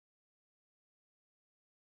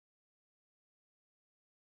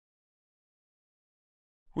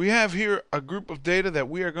We have here a group of data that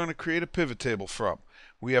we are going to create a pivot table from.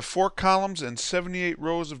 We have 4 columns and 78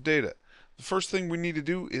 rows of data. The first thing we need to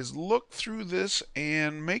do is look through this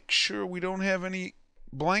and make sure we don't have any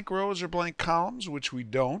blank rows or blank columns, which we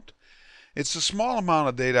don't. It's a small amount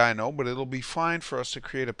of data, I know, but it'll be fine for us to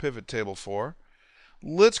create a pivot table for.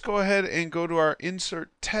 Let's go ahead and go to our Insert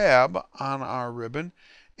tab on our ribbon,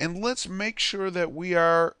 and let's make sure that we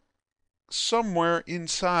are somewhere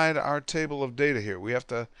inside our table of data here. We have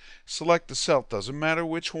to select the cell, doesn't matter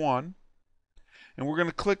which one. And we're going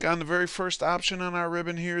to click on the very first option on our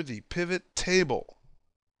ribbon here, the Pivot Table.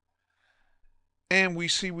 And we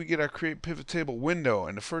see we get our Create Pivot Table window.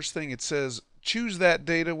 And the first thing it says, choose that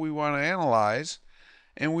data we want to analyze.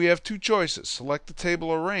 And we have two choices, select the table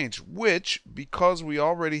or range, which, because we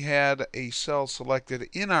already had a cell selected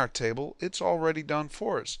in our table, it's already done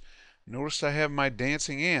for us. Notice I have my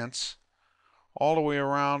dancing ants all the way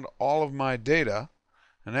around all of my data,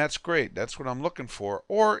 and that's great. That's what I'm looking for.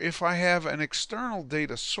 Or if I have an external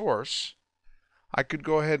data source, I could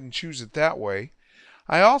go ahead and choose it that way.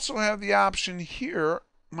 I also have the option here,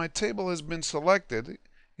 my table has been selected,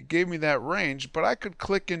 it gave me that range, but I could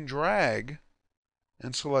click and drag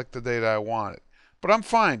and select the data I wanted. But I'm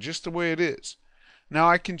fine just the way it is. Now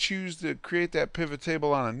I can choose to create that pivot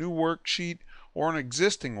table on a new worksheet or an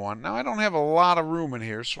existing one. Now I don't have a lot of room in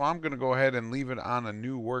here, so I'm going to go ahead and leave it on a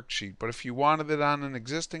new worksheet. But if you wanted it on an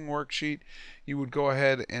existing worksheet, you would go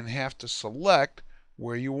ahead and have to select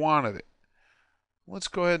where you wanted it. Let's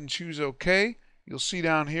go ahead and choose OK. You'll see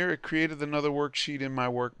down here it created another worksheet in my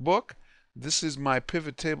workbook. This is my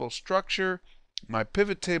pivot table structure, my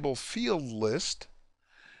pivot table field list,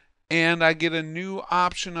 and I get a new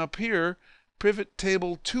option up here, Pivot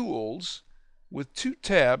Table Tools, with 2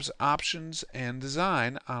 tabs, Options and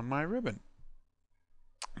Design, on my ribbon.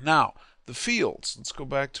 Now, the fields. Let's go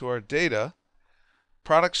back to our data.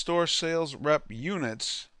 Product Store Sales Rep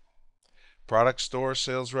Units. Product Store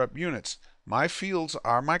Sales Rep Units. My fields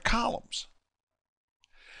are my columns.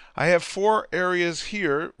 I have 4 areas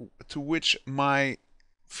here to which my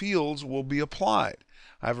fields will be applied.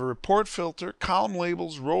 I have a report filter, column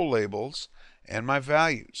labels, row labels, and my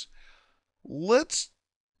values. Let's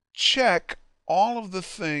check all of the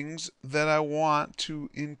things that I want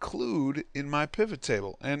to include in my pivot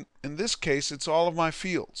table. And in this case, it's all of my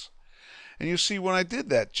fields. And you see when I did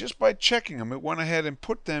that, just by checking them, it went ahead and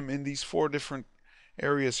put them in these 4 different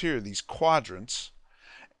areas here, these quadrants.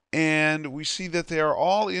 And we see that they are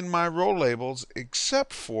all in my row labels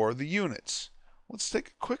except for the units. Let's take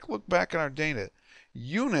a quick look back at our data.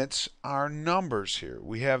 Units are numbers here.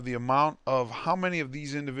 We have the amount of how many of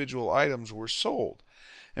these individual items were sold.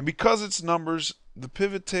 And because it's numbers, the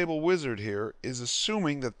pivot table wizard here is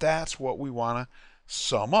assuming that that's what we want to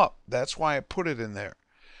sum up. That's why I put it in there.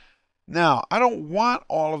 Now, I don't want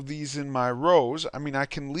all of these in my rows. I mean, I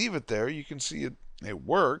can leave it there. You can see it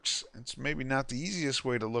works. It's maybe not the easiest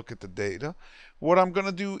way to look at the data. What I'm going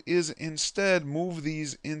to do is instead move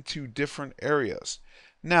these into different areas.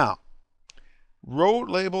 Now, row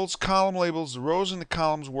labels, column labels, the rows and the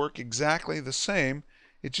columns work exactly the same.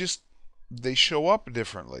 It just, they show up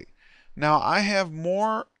differently. Now I have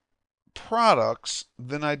more products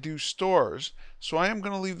than I do stores, so I am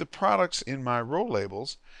going to leave the products in my row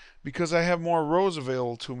labels because I have more rows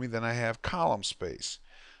available to me than I have column space.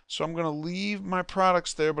 So I'm going to leave my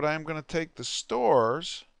products there, but I am going to take the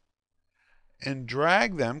stores and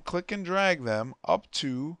drag them, click and drag them up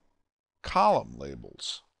to column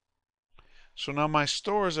labels. So now my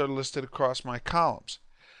stores are listed across my columns.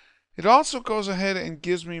 It also goes ahead and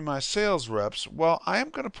gives me my sales reps. Well, I am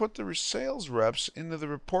going to put the sales reps into the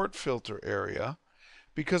report filter area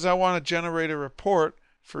because I want to generate a report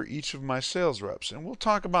for each of my sales reps. And we'll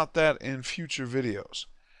talk about that in future videos.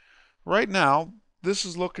 Right now, this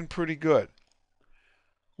is looking pretty good.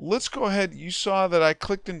 Let's go ahead. You saw that I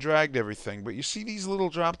clicked and dragged everything, but you see these little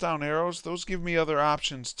drop down arrows? Those give me other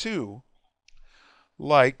options too,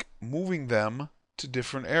 like moving them to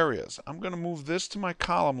different areas. I'm going to move this to my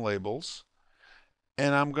column labels,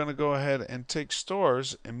 and I'm going to go ahead and take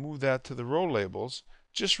stores and move that to the row labels.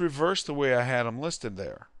 Just reverse the way I had them listed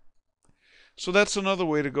there. So that's another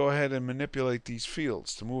way to go ahead and manipulate these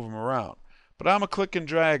fields to move them around. But I'm a click and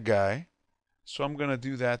drag guy, so I'm going to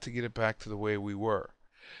do that to get it back to the way we were.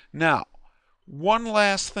 Now, one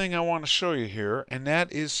last thing I want to show you here, and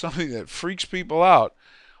that is something that freaks people out.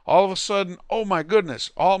 All of a sudden, oh my goodness,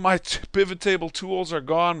 all my pivot table tools are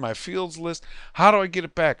gone, my fields list. How do I get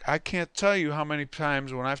it back? I can't tell you how many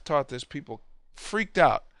times when I've taught this, people freaked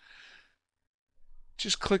out.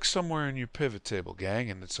 Just click somewhere in your pivot table, gang,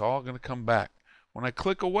 and it's all going to come back. When I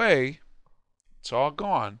click away, it's all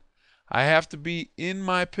gone. I have to be in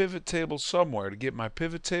my pivot table somewhere to get my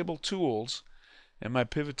pivot table tools and my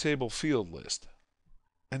pivot table field list.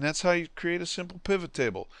 And that's how you create a simple pivot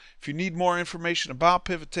table. If you need more information about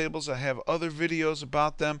pivot tables, I have other videos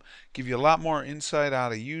about them, give you a lot more insight how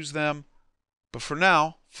to use them. But for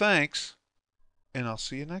now, thanks, and I'll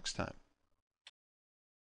see you next time.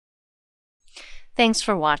 Thanks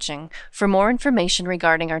for watching. For more information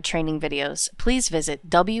regarding our training videos, please visit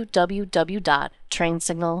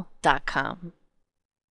www.trainsignal.com.